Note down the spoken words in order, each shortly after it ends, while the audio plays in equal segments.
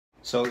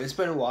So it's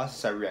been a while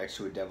since I reacted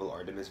to a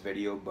DevilArtemis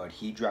video, but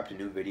he dropped a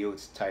new video.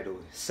 It's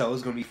titled "Cell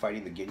is going to be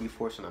fighting the Ginyu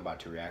Force," and I'm about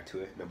to react to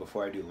it. Now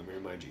before I do, let me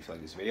remind you, if you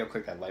like this video,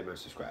 click that like button and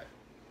subscribe.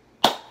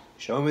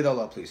 Show me the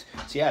love, please.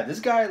 So yeah, this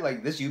guy,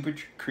 like, this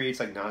YouTuber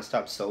creates like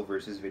non-stop Cell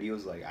versus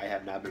videos. Like, I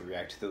have not been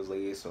reacting to those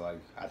lately, so like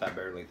I thought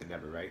better late than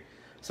never, right?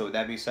 So with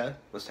that being said,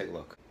 let's take a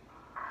look.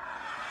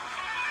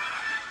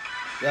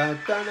 Dun,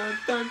 dun, dun,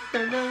 dun,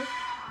 dun, dun.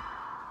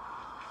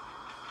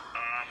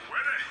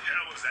 Where the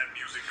hell is that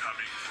music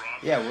coming from?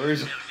 Yeah, where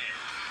is it? What?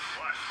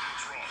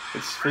 What's wrong?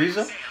 It's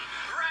Frieza?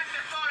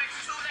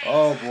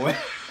 Oh boy.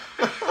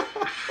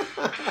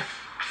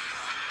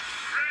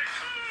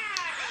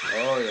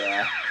 Oh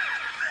yeah.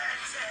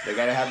 They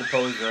gotta have the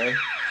pose, right?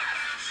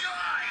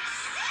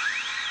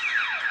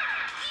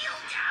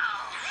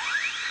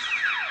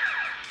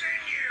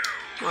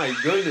 My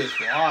goodness,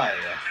 why?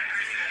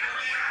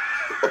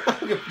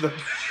 Look at them.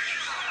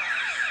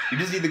 You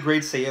just need the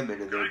Great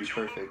Saiyaman and they'll be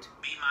perfect.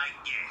 Be my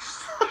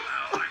guest. I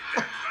like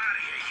that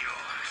body of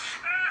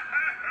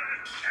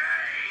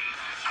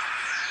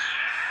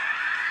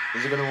yours.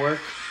 Is it gonna work?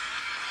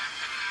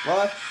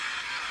 What?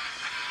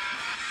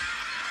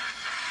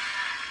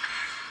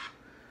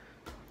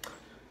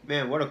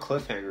 Man, what a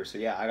cliffhanger. So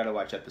yeah, I gotta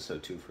watch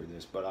episode 2 for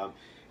this. But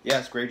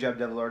yes, great job,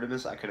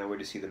 DevilArtemis. I cannot wait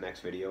to see the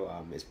next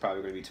video. It's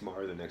probably gonna be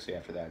tomorrow or the next day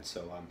after that.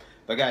 So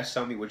but guys,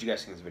 tell me what you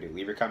guys think of this video.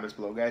 Leave your comments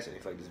below, guys, and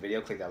if you like this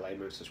video, click that like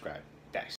button and subscribe. Thanks.